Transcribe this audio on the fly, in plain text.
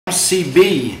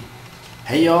MCB.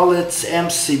 Hey y'all, it's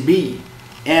MCB.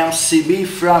 MCB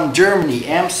from Germany.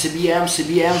 MCB,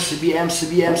 MCB, MCB,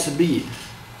 MCB, MCB.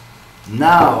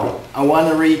 Now, I want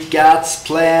to read God's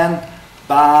Plan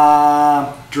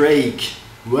by Drake.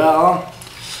 Well,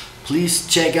 please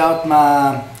check out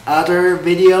my other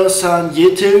videos on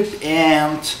YouTube,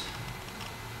 and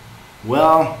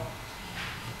well,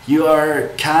 you are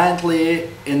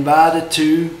kindly invited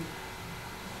to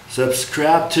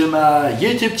subscribe to my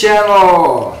YouTube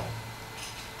channel.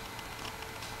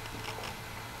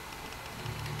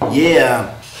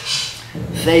 Yeah,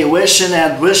 they wishing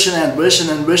and wishing and wishing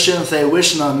and wishing, they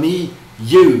wishing on me,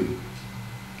 you.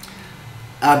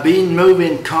 I've been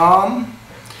moving calm,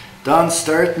 don't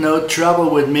start no trouble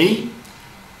with me.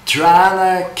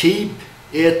 Trying to keep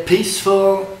it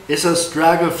peaceful is a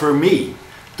struggle for me.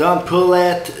 Don't pull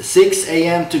at 6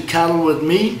 AM to cuddle with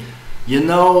me. You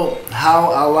know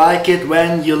how I like it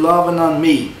when you're loving on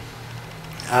me.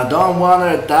 I don't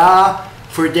wanna die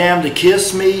for them to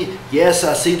kiss me. Yes,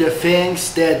 I see the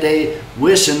things that they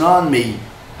wishing on me.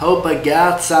 Hope I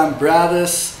got some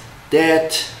brothers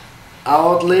that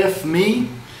outlive me.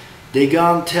 They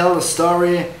gonna tell the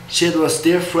story, shit was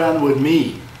different with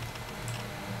me.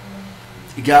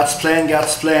 God's plan,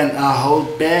 I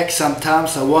hold back,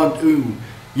 sometimes I want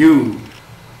you.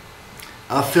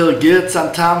 I feel good,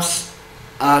 sometimes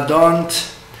I don't,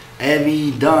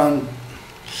 heavy done.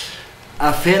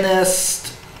 I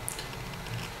finessed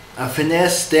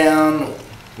down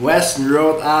Western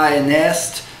Road I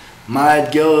nest,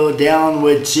 might go down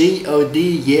with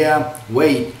G-O-D, yeah,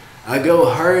 wait. I go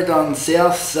hard on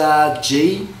South Side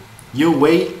G, you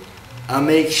wait. I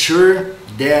make sure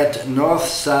that North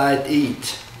Side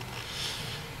eat.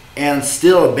 And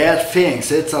still bad things,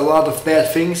 it's a lot of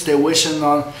bad things they wishing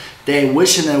on, they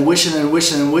wishing and wishing and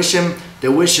wishing and wishing, they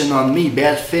wishing on me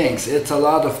bad things. It's a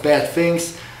lot of bad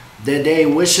things that they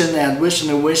wishing and wishing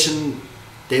and wishing,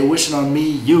 they wishing on me,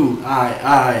 you,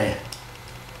 I.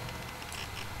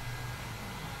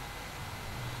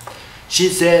 She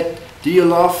said, do you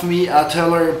love me? I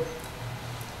tell her,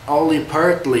 only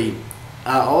partly.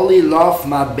 I only love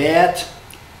my bed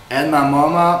and my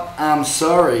mama, I'm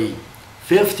sorry.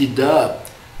 50 dub.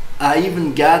 I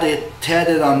even got it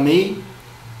tatted on me.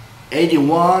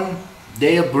 81,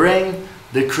 they'll bring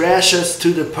the crashes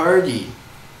to the party.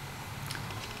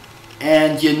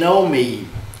 And you know me.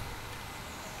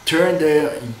 Turn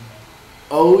the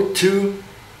 02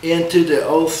 into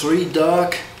the 03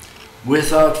 dog.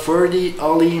 Without 40,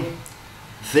 only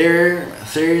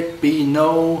there'd be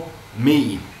no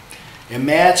me.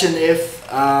 Imagine if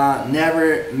I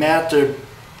never met the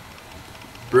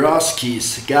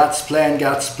Broskis. God's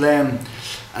plan.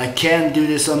 I can't do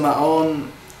this on my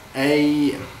own.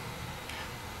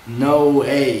 No.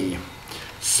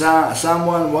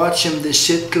 Someone watching this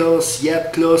shit close.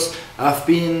 Yep, close. I've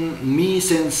been me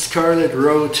since Scarlet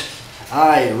wrote.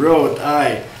 I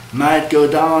might go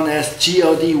down as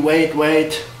G-O-D,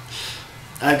 wait.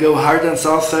 I go hard on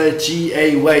South Side,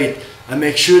 G-A, wait. I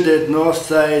make sure that North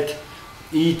Side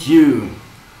eat you.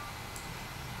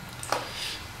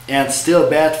 And still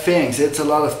bad things, it's a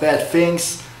lot of bad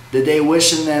things that they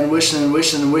wishing and wishing and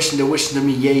wishing and wishing, they wishing to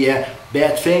me, yeah.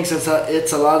 Bad things,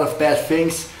 it's a lot of bad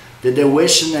things that they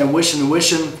wishing and wishing and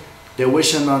wishing, they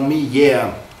wishing on me,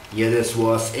 yeah. Yeah, this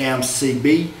was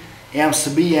MCB,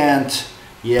 and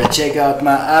yeah, check out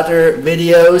my other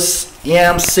videos.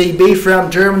 MCB from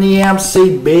Germany,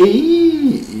 MCB.